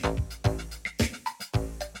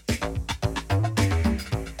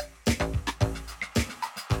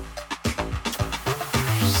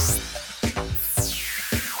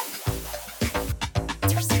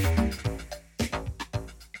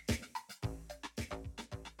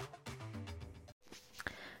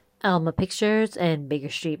Alma Pictures and Baker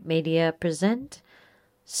Street Media present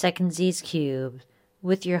Second Z's Cube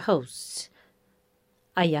with your hosts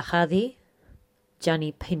Aya Khadi,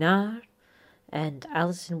 Johnny Pinar, and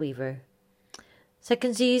Allison Weaver.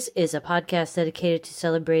 Second Z's is a podcast dedicated to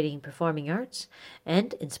celebrating performing arts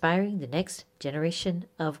and inspiring the next generation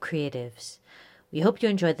of creatives. We hope you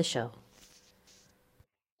enjoyed the show.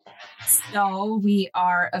 So we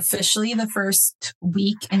are officially the first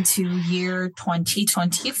week into year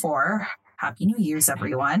 2024. Happy New Year's,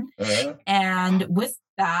 everyone. And with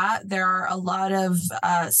that, there are a lot of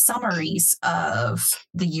summaries of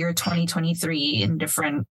the year 2023 in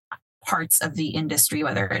different parts of the industry,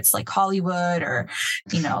 whether it's like Hollywood or,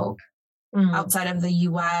 outside of the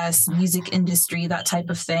US, music industry, that type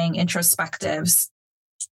of thing, introspectives.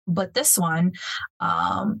 But this one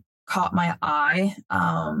caught my eye.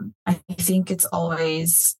 I think it's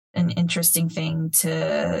always an interesting thing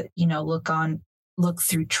to, look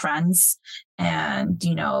through trends and,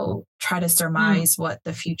 try to surmise what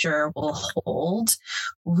the future will hold.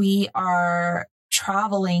 We are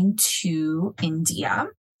traveling to India.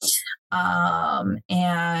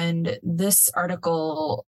 And this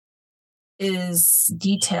article is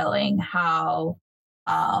detailing how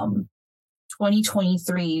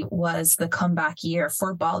 2023 was the comeback year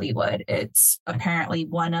for Bollywood. It's apparently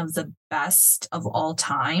one of the best of all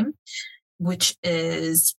time, which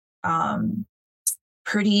is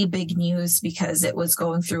pretty big news because it was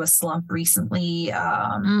going through a slump recently.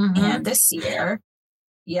 And this year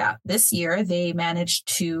they managed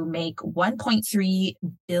to make $1.3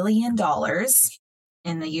 billion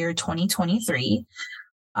in the year 2023.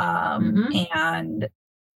 And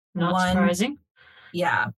Not surprising.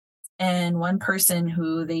 Yeah. And one person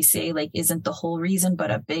who they say isn't the whole reason, but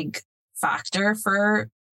a big factor for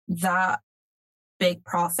that big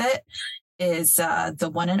profit is the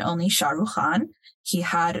one and only Shah Rukh Khan. He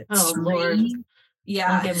had Lord. Don't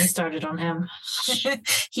get me started on him.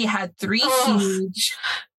 He had three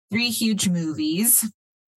huge movies.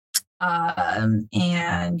 And,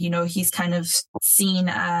 he's kind of seen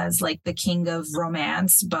as like the king of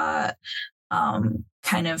romance, but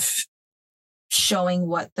kind of showing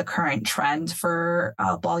what the current trend for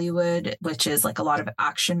Bollywood, which is like a lot of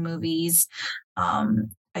action movies.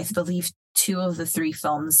 I believe two of his three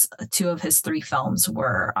films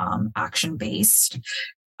were action based.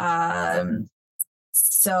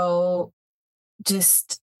 So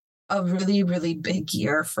just a really, really big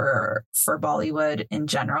year for Bollywood in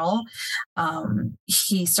general.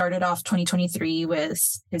 He started off 2023 with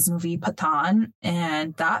his movie Pathan,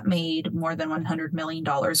 and that made more than $100 million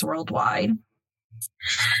worldwide.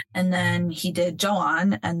 And then he did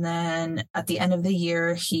Jawan, and then at the end of the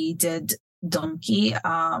year, he did Donkey.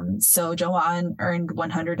 So Jawan earned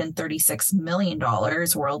 $136 million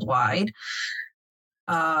worldwide.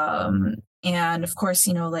 And of course,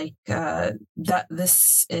 that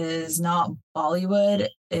this is not Bollywood,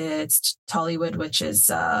 it's Tollywood, which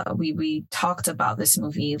is, we talked about this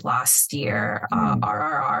movie last year,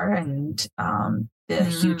 RRR, and the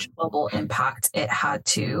huge global impact it had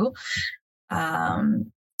too.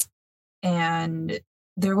 And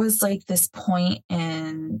there was this point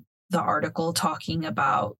in the article talking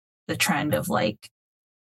about the trend of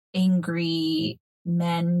angry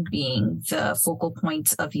men being the focal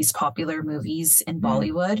points of these popular movies in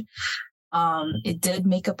Bollywood. It did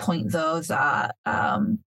make a point though that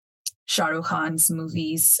Shah Rukh Khan's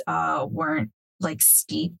movies weren't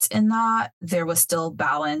steeped in that. There was still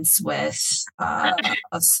balance with a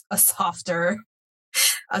softer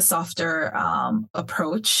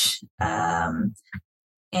approach, and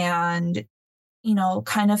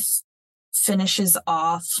kind of finishes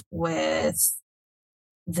off with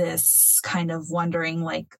this kind of wondering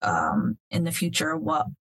in the future, what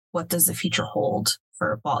does the future hold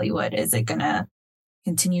for Bollywood? Is it gonna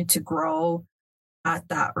continue to grow at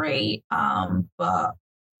that rate? But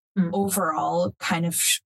overall kind of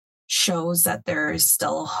shows that there's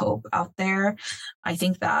still hope out there. I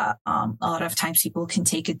think that a lot of times people can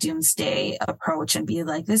take a doomsday approach and be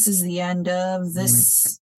like, this is the end of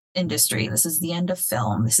this industry, this is the end of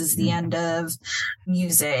film, this is the end of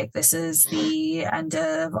music, this is the end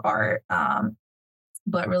of art.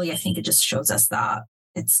 But really, I think it just shows us that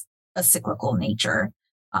it's a cyclical nature.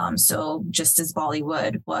 So just as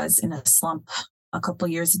Bollywood was in a slump a couple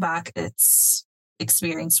years back, it's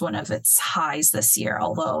experienced one of its highs this year.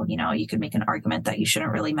 Although, you could make an argument that you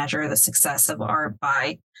shouldn't really measure the success of art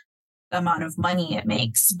by the amount of money it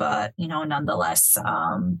makes. But, nonetheless,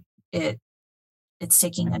 it's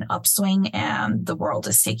taking an upswing and the world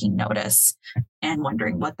is taking notice and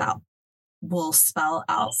wondering what that will spell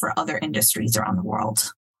out for other industries around the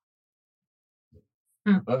world.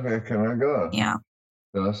 Okay, can I go? Yeah.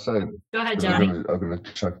 Can I say? Go ahead, 'Cause Johnny. I'm going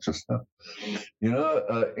to chuck just now. You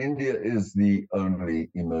know, India is the only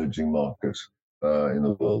emerging market in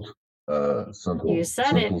the world. Simple, You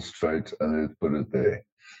said it. straight, and let's put it there.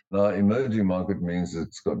 Now, emerging market means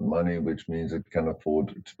it's got money, which means it can afford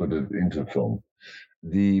to put it into film.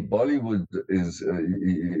 The Bollywood is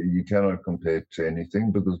you cannot compare it to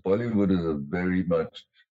anything because Bollywood is a very much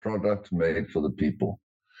product made for the people.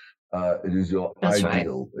 It is your That's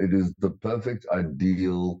ideal. right. It is the perfect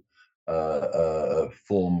ideal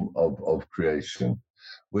form of creation,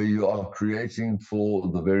 where you are creating for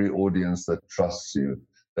the very audience that trusts you,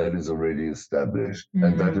 that is already established,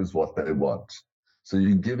 and that is what they want. So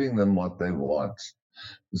you're giving them what they want.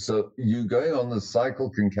 So you going on the cycle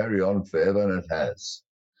can carry on forever, and it has.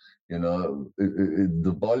 You know,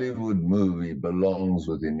 the Bollywood movie belongs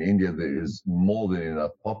within India. There is more than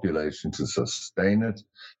enough population to sustain it,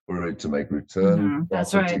 for it to make return,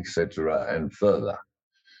 That's profit, right. etc., and further.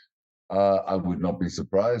 I would not be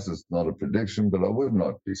surprised. It's not a prediction, but I would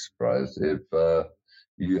not be surprised if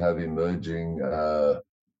you have emerging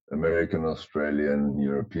American, Australian,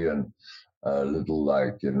 European little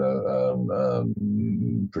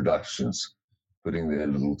productions putting their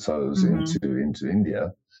little toes into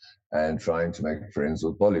India and trying to make friends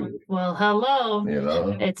with Bollywood. Well, hello. You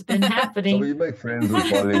know, it's been happening. So you make friends with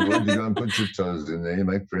Bollywood, you go and put your toes in there, you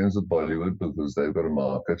make friends with Bollywood because they've got a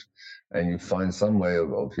market, and you find some way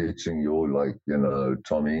of hitching your,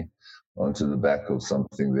 Tommy onto the back of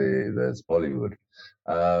something there that's Bollywood.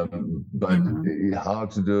 But how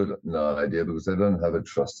to do it, no idea, because they don't have a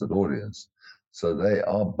trusted audience. So they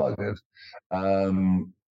are buggered.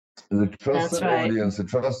 The trusted audience, the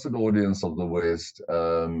trusted audience of the West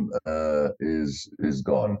is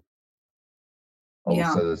gone. I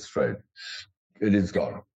will say that straight. It is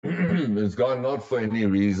gone. It's gone not for any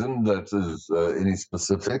reason that is any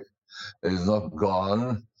specific. It is not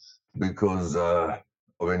gone because of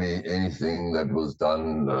anything that was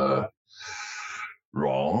done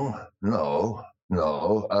wrong. No.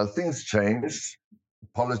 Things changed.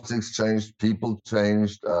 Politics changed. People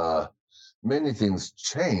changed. Many things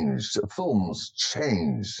changed. Films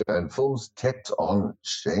changed, and films kept on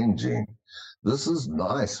changing. This is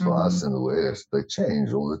nice for us in the West. They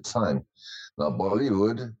change all the time. Now,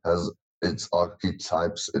 Bollywood has its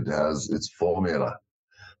archetypes. It has its formula.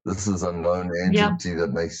 This is a known entity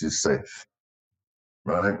that makes you safe,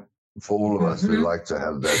 right? For all of us, we like to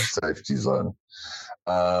have that safety zone.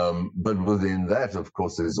 But within that, of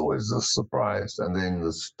course, there's always a surprise. And then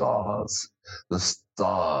the stars. The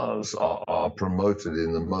stars are promoted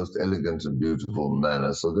in the most elegant and beautiful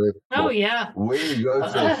manner. So when you go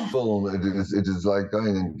to a film, it is like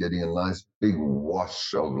going and getting a nice big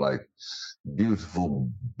wash of like beautiful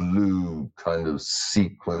blue kind of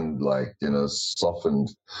sequined,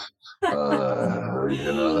 softened,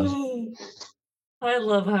 I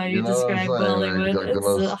love how you describe Bollywood. Like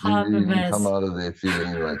it's a hot mess. You come out of there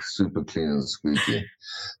feeling like super clean and squeaky.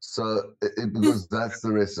 So because that's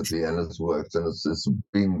the recipe, and it's worked, and it's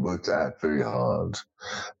been worked at very hard.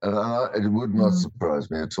 And it would not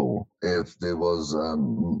surprise me at all if there was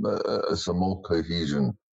some more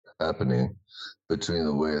cohesion happening between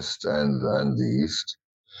the West and the East.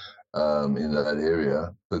 In that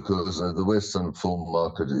area, because the Western film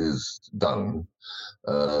market is done.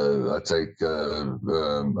 Battery's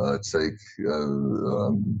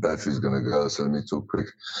going to go, so let me talk quick.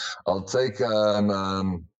 I'll take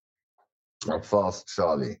a Fast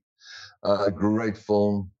Charlie. A great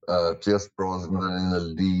film. Pierce Brosnan in the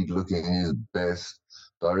lead, looking his best.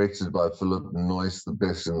 Directed by Philip Noyce, the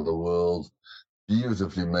best in the world.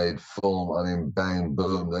 Beautifully made film. I mean, bang,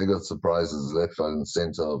 boom. They got surprises left, right, and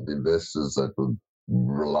center of investors that were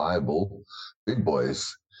reliable, big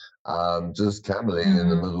boys, just cameling in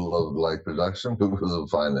the middle of production because of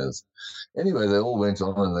finance. Anyway, they all went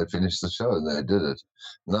on and they finished the show and they did it.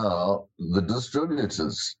 Now, the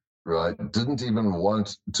distributors, right, didn't even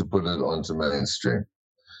want to put it onto mainstream.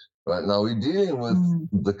 Right now, we're dealing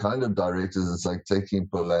with the kind of directors. It's like taking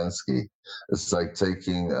Polanski. It's like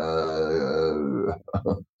taking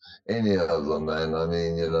any of them, man. I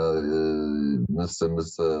mean,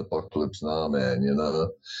 Mr. Apocalypse Now, man.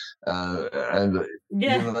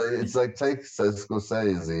 It's like take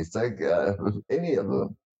Scorsese, take any of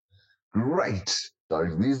them. Great.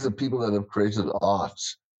 These are people that have created art,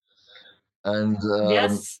 and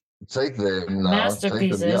take them now.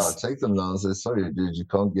 Take them now and say, sorry, dude, you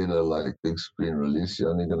can't get a big screen release.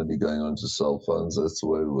 You're only going to be going onto cell phones. That's the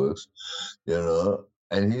way it works,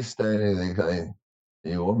 And he's standing there going,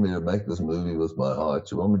 you want me to make this movie with my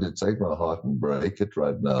heart? You want me to take my heart and break it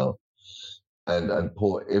right now? and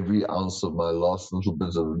pour every ounce of my last little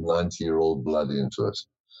bit of 90-year-old blood into it.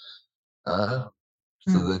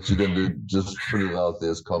 So that you're going to just put it out there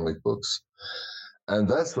as comic books. And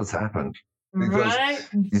that's what's happened. Because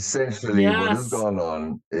essentially what has gone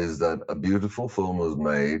on is that a beautiful film was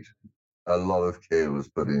made, a lot of care was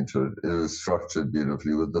put into it, it was structured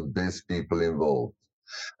beautifully with the best people involved.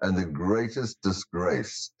 And the greatest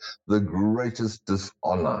disgrace, the greatest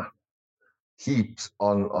dishonor heaped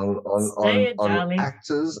on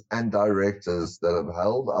actors and directors that have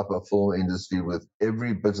held up a film industry with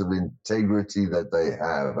every bit of integrity that they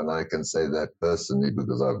have. And I can say that personally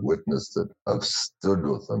because I've witnessed it. I've stood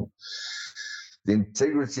with them. The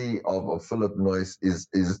integrity of Philip Noyce is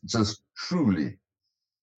just truly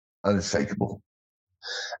unshakable.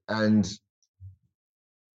 And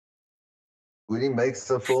when he makes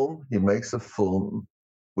a film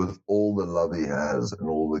with all the love he has and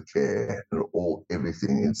all the care and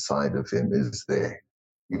everything inside of him is there.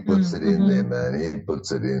 He puts it in there, man. He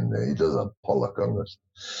puts it in there. He does a Pollock on it.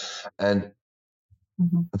 And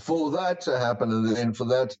for that to happen, and then for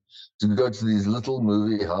that to go to these little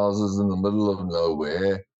movie houses in the middle of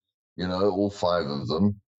nowhere, you know, all 5 of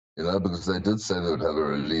them, you know, because they did say they would have a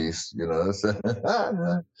release, you know. So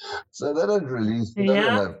they don't release, they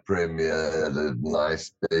don't have premiere at a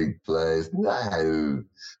nice big place. No,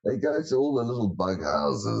 they go to all the little bug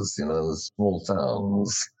houses, you know, the small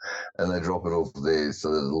towns, and they drop it off there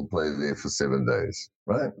so that it'll play there for 7 days,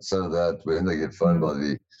 right? So that when they get phoned by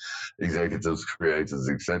the executives, creators,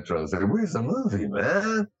 etc., and say, "Where's the movie,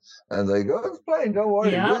 man?" And they go, "It's playing, don't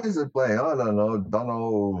worry. Where is it playing? I don't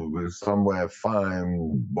know, somewhere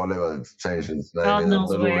fine, whatever, it's changed its name God in the knows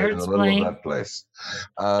middle, where in it's the middle playing. of that place."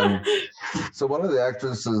 So one of the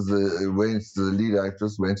actresses, the lead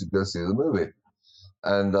actress, went to go see the movie,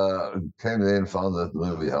 and came there and found that the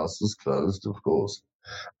movie house was closed, of course,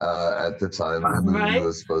 at the time the movie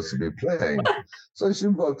was supposed to be playing. So she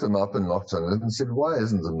woke them up and knocked on it and said, "Why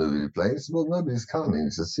isn't the movie playing?" She said, "Well, nobody's coming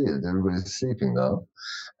to see it. Everybody's sleeping now."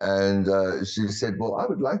 And she said, "Well, I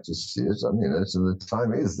would like to see it. I mean, the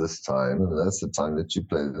time is this time, and that's the time that you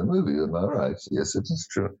play the movie. Am I right?" "Yes, it is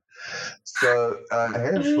true." So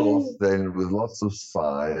henceforth, then, with lots of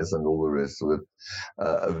sighs and all the rest of it,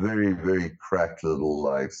 a very, very cracked little,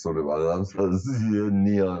 like, sort of, I love those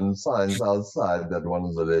neon signs outside that one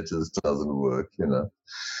of the letters doesn't work, you know.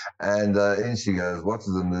 And in she goes,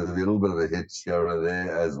 watches the movie, a little bit of a hitch here and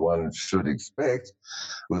there, as one should expect,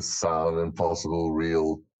 with sound and possible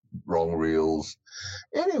wrong reels.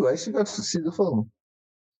 Anyway, she got to see the film.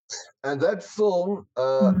 And that film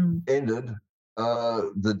ended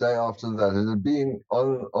the day after that. It had been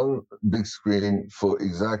on big screen for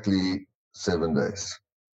exactly 7 days.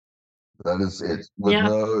 That is it, with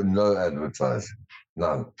no advertising,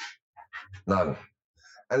 none.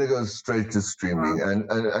 And it goes straight to streaming.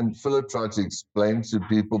 And Philip tried to explain to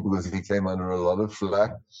people, because he came under a lot of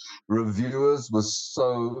flack. Reviewers were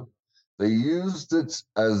they used it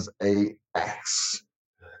as a axe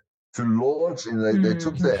to launch, and they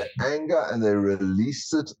took their anger and they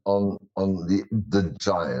released it on the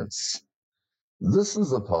giants. This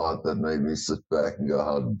is the part that made me sit back and go,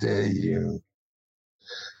 "How dare you?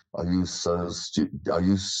 Are you so stupid? Are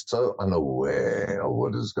you so unaware of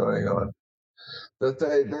what is going on?" That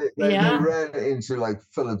they ran into, like,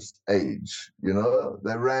 Philip's age, you know?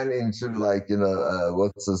 They ran into, like, you know,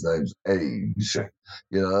 what's his name's age,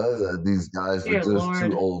 you know? These guys are just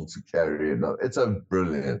too old to carry it. It's a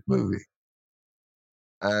brilliant movie.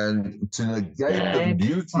 And to negate the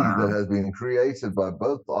beauty that has been created by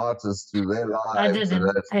both artists through their lives, I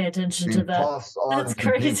didn't pay attention to that. Passed on to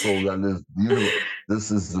people, that is beautiful.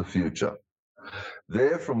 This is the future.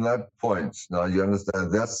 There, from that point, now you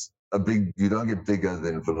understand, that's a big, you don't get bigger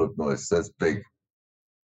than Philip Noyce. That's big.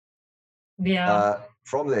 Yeah.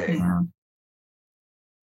 From there,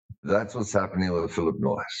 that's what's happening with Philip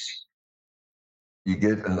Noyce. You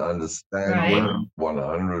get an understanding,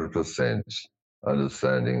 100%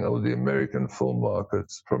 understanding of the American film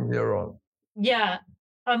markets from here on. Yeah,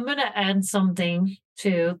 I'm gonna add something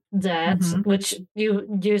to that, which you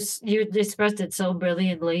expressed it so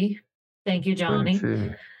brilliantly. Thank you, Johnny.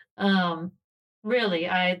 Thank you. Really,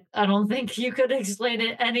 I don't think you could explain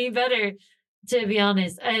it any better, to be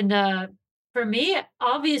honest. And for me,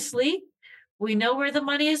 obviously, we know where the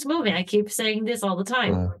money is moving. I keep saying this all the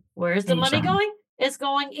time. Where is the money going? It's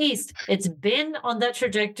going east. It's been on that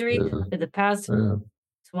trajectory for the past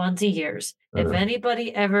 20 years. If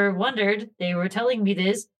anybody ever wondered, they were telling me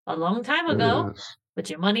this a long time ago. Put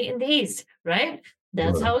your money in the east, right?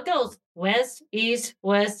 That's how it goes. West, east,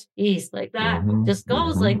 like that. Just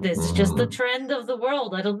goes like this. It's just the trend of the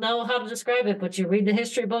world. I don't know how to describe it, but you read the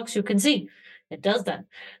history books, you can see. it does that.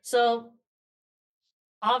 So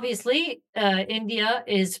obviously, India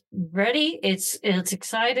is ready. It's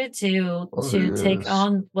excited to take yes.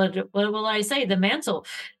 on what will I say, the mantle.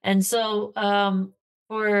 And so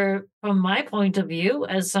from my point of view,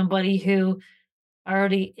 as somebody who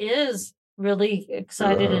already is really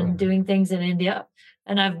excited Yeah. and doing things in India,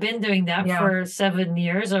 and I've been doing that Yeah. for 7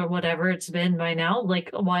 years or whatever it's been by now, like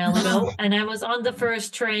a while ago, and I was on the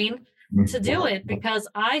first train to do it because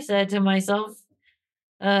I said to myself,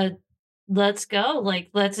 let's go, like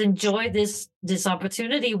let's enjoy this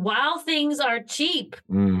opportunity while things are cheap.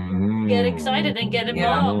 Get excited and get Yeah.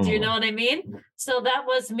 involved, you know what I mean? So that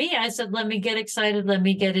was me. I said, let me get excited, let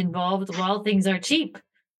me get involved while things are cheap,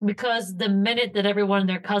 because the minute that everyone,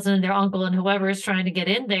 their cousin and their uncle and whoever is trying to get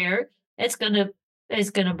in there, it's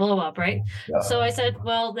gonna blow up, right? Yeah. So I said,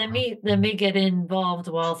 well, let me get involved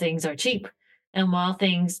while things are cheap, and while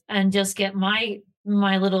things, and just get my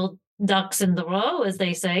little ducks in the row, as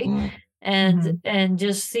they say, and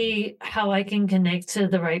just see how I can connect to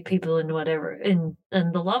the right people and whatever, and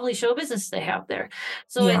the lovely show business they have there.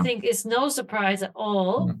 So I Yeah. think it's no surprise at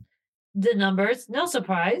all, the numbers, no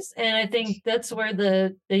surprise. And I think that's where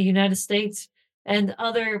the United States and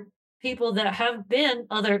other people that have been,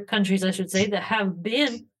 other countries, I should say, that have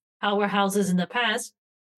been powerhouses in the past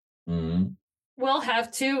will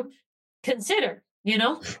have to consider,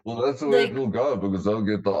 Well, that's the way it like, will go because they'll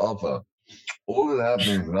get the offer. All that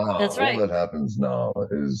happens now, that's all that right. happens now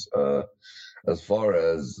is as far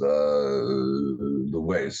as the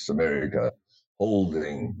West, America,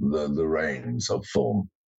 holding the reins of film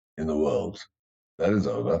in the world. That is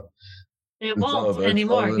over. It It's won't over. It's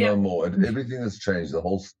anymore. over Yeah. no more. Everything has changed. The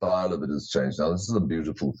whole style of it has changed. Now, this is a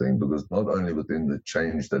beautiful thing because not only within the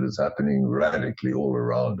change that is happening radically all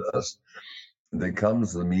around us, there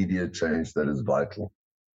comes the media change that is vital.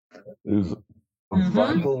 There's a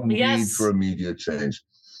vital need Yes. for immediate change.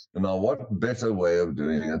 And now, what better way of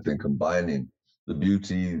doing it than combining the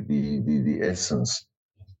beauty, the essence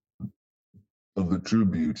of the true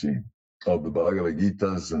beauty of the Bhagavad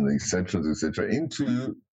Gitas and etc.,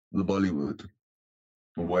 into the Bollywood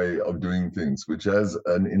way of doing things, which has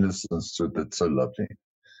an innocence to it that's so lovely.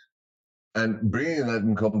 And bringing that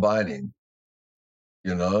and combining,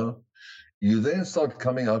 you then start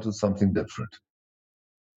coming out with something different.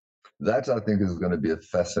 That, I think, is going to be a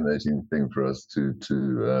fascinating thing for us to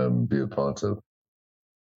be a part of.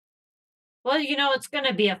 Well, it's going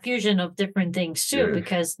to be a fusion of different things too, Yes.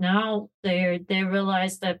 because now they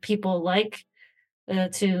realize that people like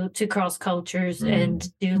to cross cultures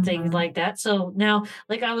and do things like that. So now,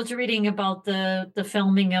 like I was reading about the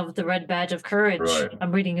filming of the Red Badge of Courage. Right.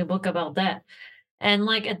 I'm reading a book about that. And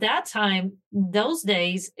like at that time, those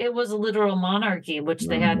days, it was a literal monarchy, which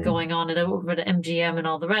they had going on over the MGM and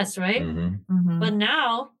all the rest, right? But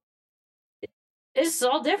now it's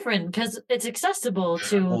all different because it's accessible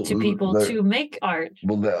to people to make art.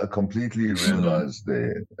 Well, they are completely realized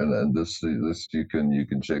there, and this you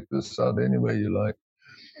can check this out any way you like.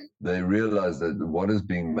 They realize that what is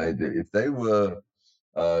being made there, if they were,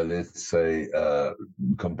 let's say,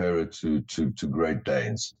 compare it to Great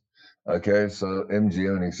Danes. Okay, so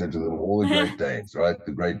MGM, etc., all the Great Danes, right?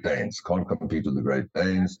 The Great Danes can't compete with the Great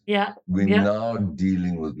Danes. Yeah. We're now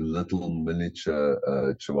dealing with little miniature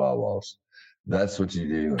chihuahuas. That's what you're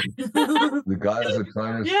dealing with. The guys are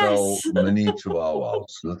trying to sell mini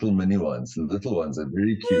chihuahuas, little mini ones, little ones. They're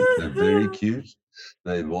very cute. They're very cute.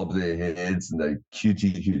 They bob their heads and they're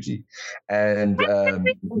cutie. And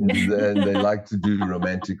then they like to do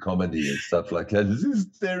romantic comedy and stuff like that. It's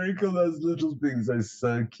hysterical, those little things. They're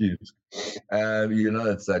so cute.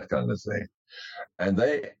 It's that kind of thing. And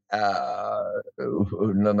they,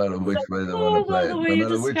 no matter which way they want to play it, no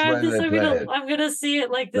matter which way they play it, I'm going to see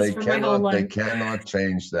it like this for my whole life. They cannot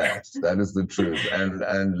change that. That is the truth.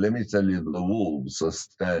 And let me tell you, the wolves are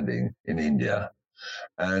standing in India.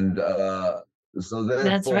 And so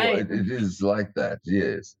therefore, it is like that,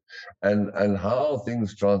 yes. And how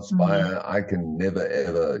things transpire, I can never,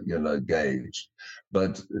 ever, gauge.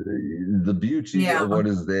 But the beauty of what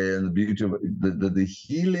is there, and the beauty of the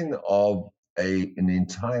healing of an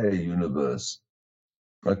entire universe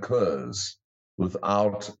occurs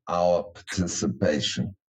without our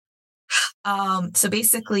participation. So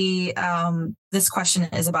basically, this question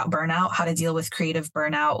is about burnout, how to deal with creative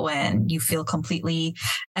burnout when you feel completely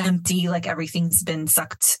empty, like everything's been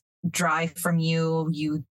sucked dry from you.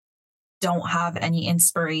 You don't have any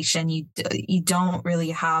inspiration. You don't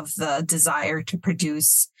really have the desire to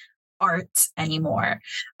produce art anymore.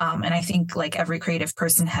 And I think like every creative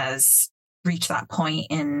person has reached that point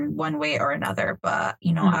in one way or another. But,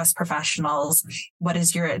 as professionals, what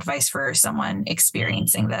is your advice for someone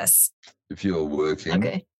experiencing this? If you're working,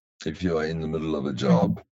 Okay. if you are in the middle of a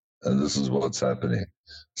job, and this is what's happening,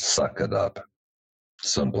 suck it up.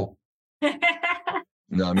 Simple.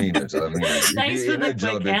 No, I mean it. If Thanks you're for in the a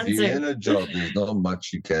job, quick if you're answer. in a job, there's not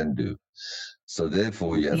much you can do. So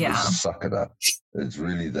therefore, you have to suck it up. It's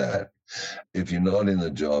really that. If you're not in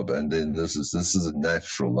the job, and then this is a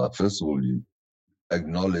natural. Now, first of all, you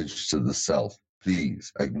acknowledge to the self.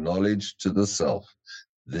 Please acknowledge to the self.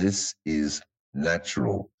 This is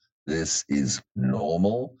natural. This is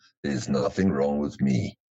normal. There's nothing wrong with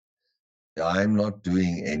me. I'm not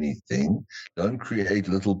doing anything. Don't create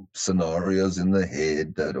little scenarios in the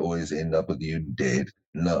head that always end up with you dead.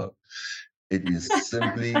 No, it is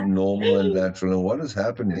simply normal and natural. And what is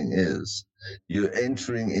happening is you're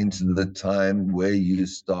entering into the time where you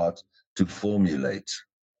start to formulate.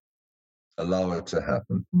 Allow it to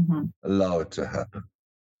happen. Allow it to happen.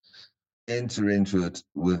 Enter into it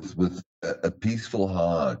with a peaceful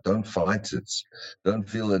heart. Don't fight it. Don't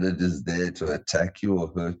feel that it is there to attack you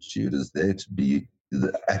or hurt you. It is there to be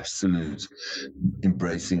the absolute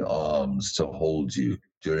embracing arms to hold you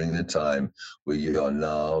during the time where you are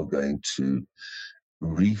now going to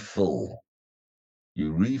refill.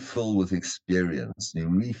 You refill with experience. You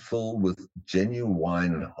refill with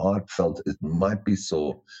genuine and heartfelt. It might be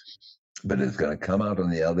so, but it's going to come out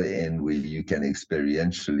on the other end where you can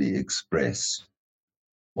experientially express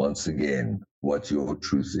once again what your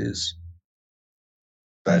truth is.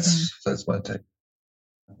 That's my take.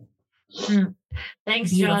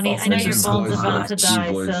 Thanks, Johnny. I know your phone's about to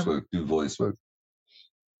die. Do voice work.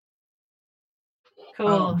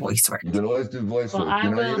 Cool. Voice work. You can always do voice work.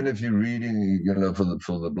 Even if you're reading,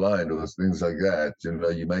 for the blind or things like that,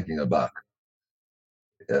 you're making a buck.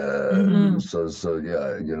 So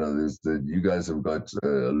yeah, you guys have got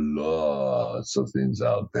lots of things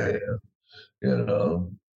out there, and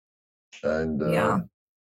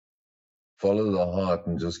follow the heart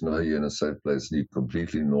and just know you're in a safe place and you're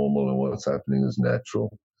completely normal and what's happening is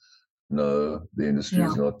natural. No, the industry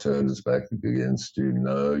has not turned its back against you.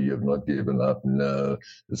 No, you have not given up. No,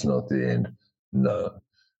 it's not the end. No,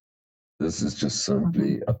 this is just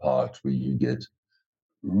simply a part where you get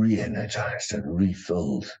re-energized and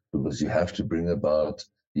refilled because you have to bring about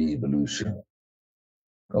the evolution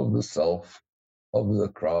of the self, of the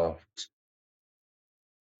craft.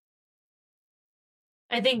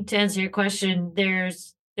 I think to answer your question,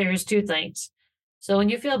 there's two things. So when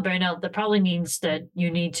you feel burnout, that probably means that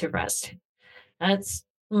you need to rest. That's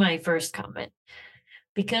my first comment.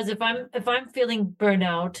 Because if I'm feeling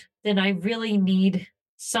burnout, then I really need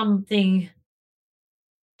something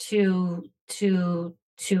to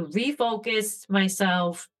refocus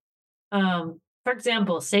myself. For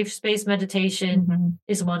example, safe space meditation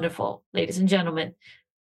is wonderful, ladies and gentlemen.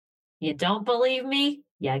 You don't believe me?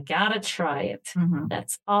 You gotta try it.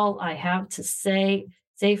 That's all I have to say.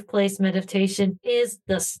 Safe place meditation is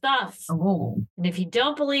the stuff. And if you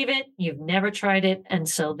don't believe it, you've never tried it. And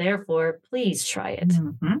so therefore, please try it.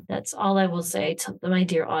 That's all I will say to my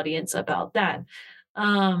dear audience about that.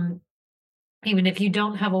 Even if you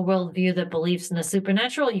don't have a worldview that believes in the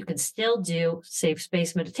supernatural, you can still do safe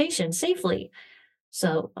space meditation safely.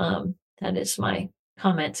 So that is my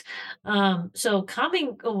comment. So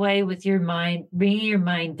coming away with your mind, bringing your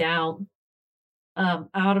mind down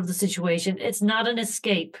out of the situation, it's not an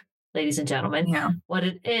escape, ladies and gentlemen. What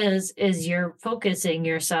it is you're focusing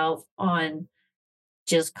yourself on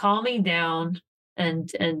just calming down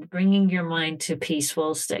and bringing your mind to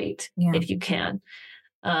peaceful state if you can.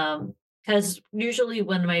 Because usually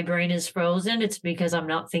when my brain is frozen, it's because I'm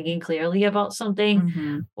not thinking clearly about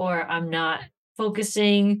something, or I'm not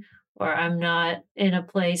focusing, or I'm not in a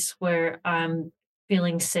place where I'm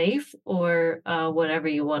feeling safe, or whatever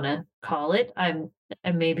you want to call it. I'm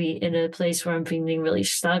maybe in a place where I'm feeling really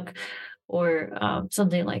stuck, or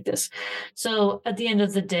something like this. So at the end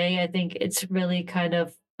of the day, I think it's really kind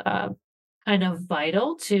of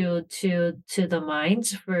vital to the mind,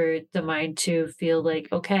 for the mind to feel like,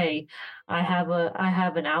 okay, I have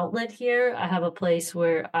an outlet here. I have a place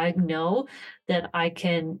where I know that I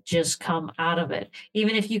can just come out of it,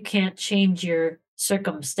 even if you can't change your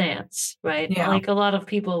circumstance, right? Like a lot of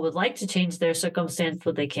people would like to change their circumstance,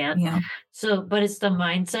 but they can't. So, but it's the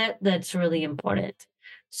mindset that's really important.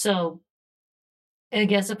 So I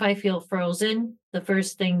guess if I feel frozen, the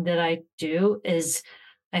first thing that I do is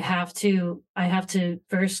I have to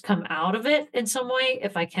first come out of it in some way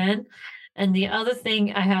if I can. And the other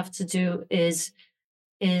thing I have to do is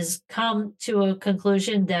come to a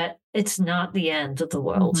conclusion that it's not the end of the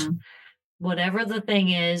world. Whatever the thing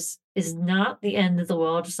is not the end of the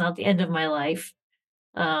world. It's not the end of my life.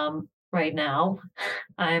 Right now,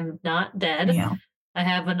 I'm not dead. I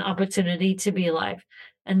have an opportunity to be alive.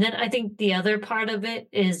 And then I think the other part of it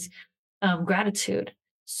is gratitude.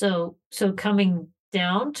 So coming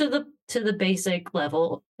down to the basic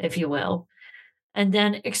level, if you will, and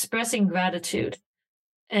then expressing gratitude.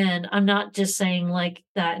 And I'm not just saying like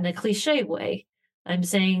that in a cliche way. I'm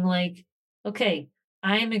saying like, okay,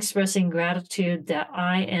 I am expressing gratitude that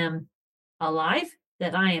I am alive,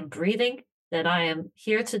 that I am breathing, that I am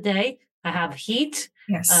here today. I have heat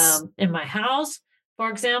Yes. in my house. For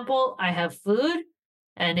example, I have food.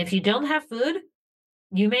 And if you don't have food,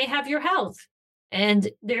 you may have your health. And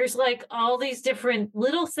there's like all these different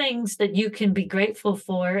little things that you can be grateful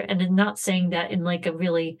for. And I'm not saying that in like a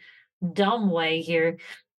really dumb way here.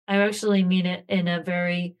 I actually mean it in a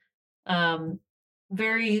very,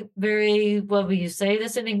 very, very, what will you say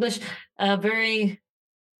this in English? Very,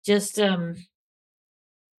 just,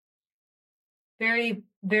 very,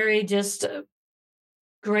 very, just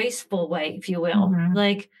graceful way, if you will. Mhm.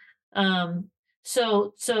 Like,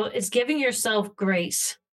 so it's giving yourself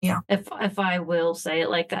grace. Yeah. If I will say it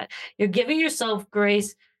like that, you're giving yourself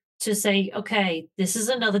grace to say, okay, this is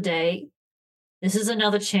another day. This is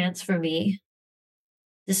another chance for me.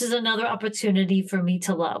 This is another opportunity for me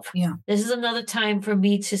to love. Yeah. This is another time for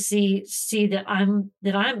me to see that I'm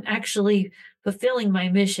actually fulfilling my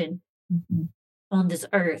mission Mhm. on this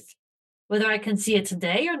earth. Whether I can see it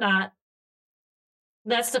today or not,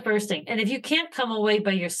 that's the first thing. And if you can't come away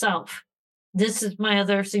by yourself, this is my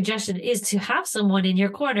other suggestion, is to have someone in your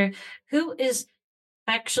corner who is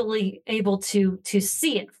actually able to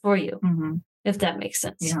see it for you, Mhm. if that makes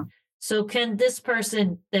sense. Yeah. So can this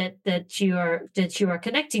person that you are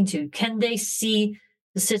connecting to, can they see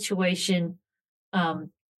the situation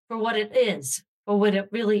for what it is, or what it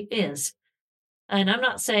really is? And I'm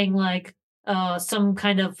not saying like some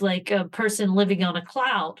kind of like a person living on a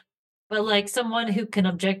cloud, but like someone who can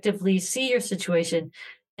objectively see your situation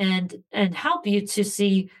and help you to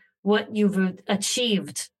see what you've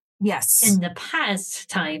achieved Yes. in the past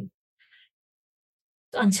time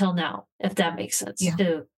until now, if that makes sense Yeah.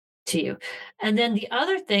 to you. And then the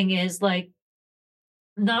other thing is like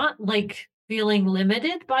not like feeling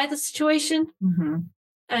limited by the situation Mhm.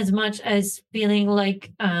 as much as feeling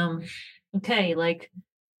like okay, like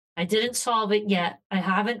I didn't solve it yet. I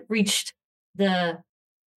haven't reached the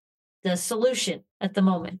solution at the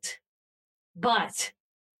moment. But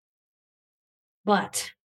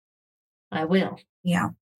I will. Yeah.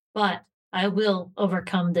 But I will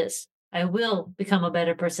overcome this. I will become a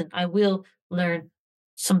better person. I will learn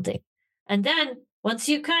something. And then once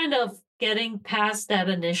you kind of getting past that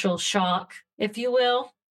initial shock, if you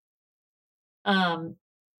will, um,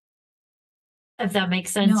 if that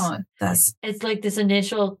makes sense. No, that's It's like this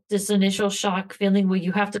initial shock feeling where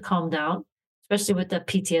you have to calm down, especially with the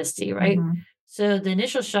PTSD, right? Mhm. So the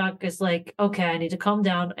initial shock is like, okay, I need to calm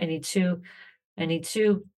down. I need to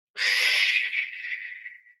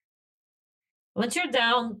once you're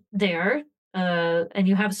down there, and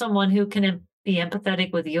you have someone who can be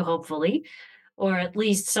empathetic with you, hopefully, or at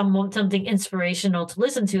least something inspirational to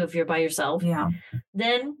listen to if you're by yourself, yeah.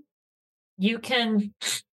 then you can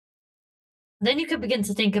begin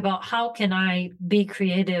to think about how can I be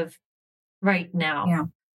creative right now? Yeah.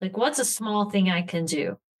 Like, what's a small thing I can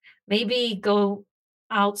do? Maybe go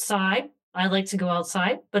outside. I like to go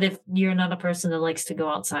outside, but if you're not a person that likes to go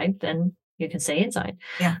outside, then you can stay inside.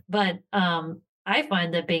 Yeah. But I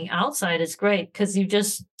find that being outside is great because you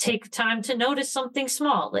just take time to notice something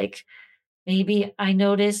small. Like maybe I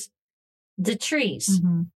notice the trees,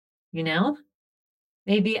 Mhm. you know?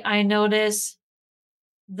 Maybe I notice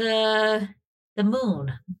the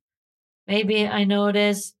moon. Maybe I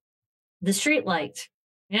notice the street light.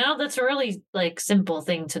 You know, that's a really like simple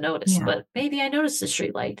thing to notice, Yeah. but maybe I noticed the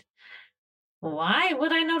street light. Why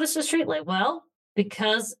would I notice the street light? Well,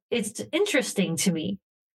 because it's interesting to me,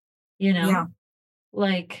 you know? Yeah.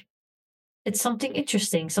 Like it's something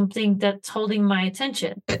interesting, something that's holding my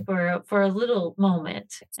attention for a little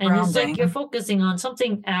moment. And it's like you're Grounding. focusing on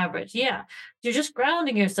something average. Yeah. You're just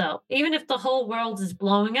grounding yourself. Even if the whole world is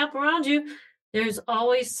blowing up around you, there's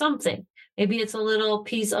always something. Maybe it's a little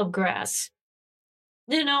piece of grass.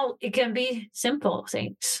 You know, it can be simple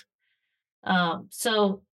things.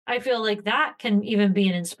 So I feel like that can even be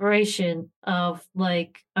an inspiration of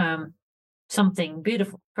like something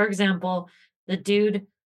beautiful. For example, the dude,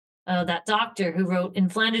 that doctor who wrote In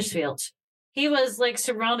Flanders Fields, he was like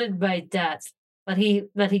surrounded by death, but he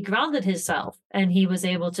grounded himself and he was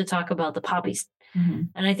able to talk about the poppies. Mhm.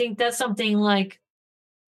 And I think that's something like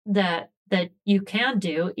that you can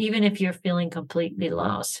do even if you're feeling completely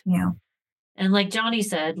lost. Yeah. And like Johnny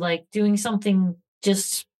said, like doing something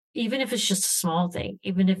just, even if it's just a small thing,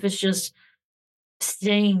 even if it's just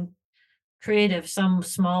staying creative some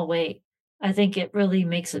small way, I think it really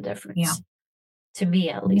makes a difference. Yeah. To me,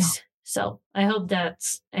 at least. So I hope that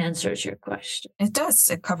answers your question. It does.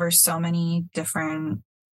 It covers so many different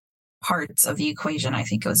parts of the equation. I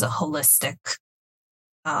think it was a holistic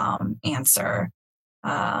answer.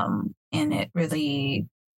 And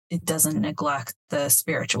it doesn't neglect the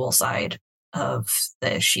spiritual side of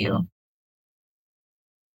the issue.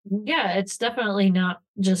 Yeah, it's definitely not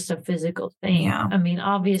just a physical thing. Yeah. I mean,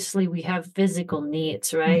 obviously we have physical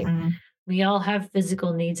needs, right? Mm-hmm. We all have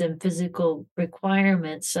physical needs and physical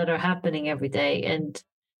requirements that are happening every day, and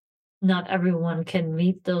not everyone can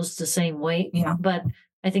meet those the same way. Yeah. But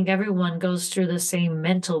I think everyone goes through the same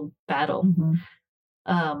mental battle.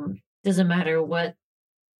 Mm-hmm. Doesn't matter what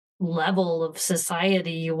level of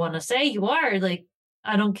society you want to say you are. Like,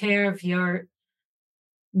 I don't care if you're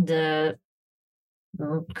the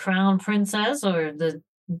crown princess or the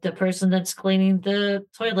person that's cleaning the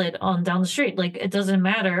toilet on down the street. Like, it doesn't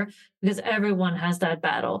matter, because everyone has that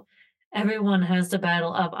battle. Everyone has the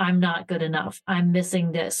battle of, I'm not good enough, I'm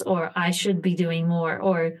missing this, or I should be doing more,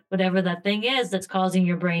 or whatever that thing is that's causing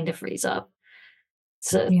your brain to freeze up.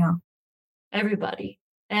 So Yeah. everybody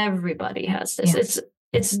has this. Yeah.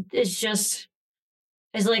 It's just,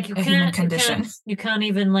 it's like a human condition. You can't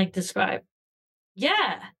even like describe.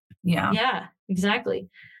 Yeah. Exactly.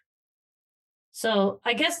 So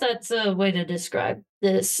I guess that's a way to describe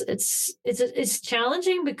this. It's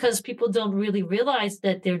challenging because people don't really realize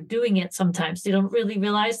that they're doing it sometimes. They don't really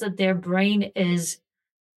realize that their brain is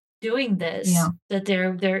doing this, that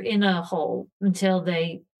they're in a hole until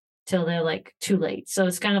they're like too late. So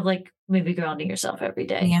it's kind of like maybe grounding yourself every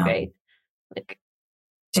day, right? Like,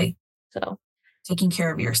 taking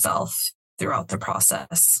care of yourself throughout the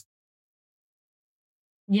process.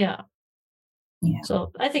 Yeah.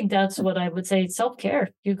 So I think that's what I would say. Self-care.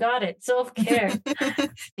 You got it. Self-care.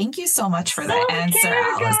 Thank you so much for that answer,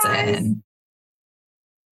 Allison.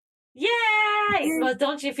 Yay! Well,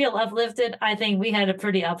 don't you feel uplifted? I think we had a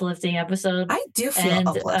pretty uplifting episode. I do feel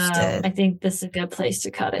uplifted. I think this is a good place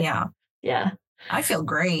to cut it. Yeah. I feel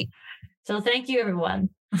great. So thank you, everyone.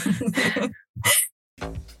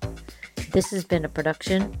 This has been a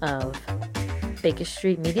production of Baker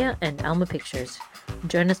Street Media and Alma Pictures.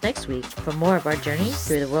 Join us next week for more of our journey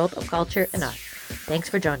through the world of culture and art. Thanks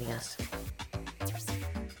for joining us.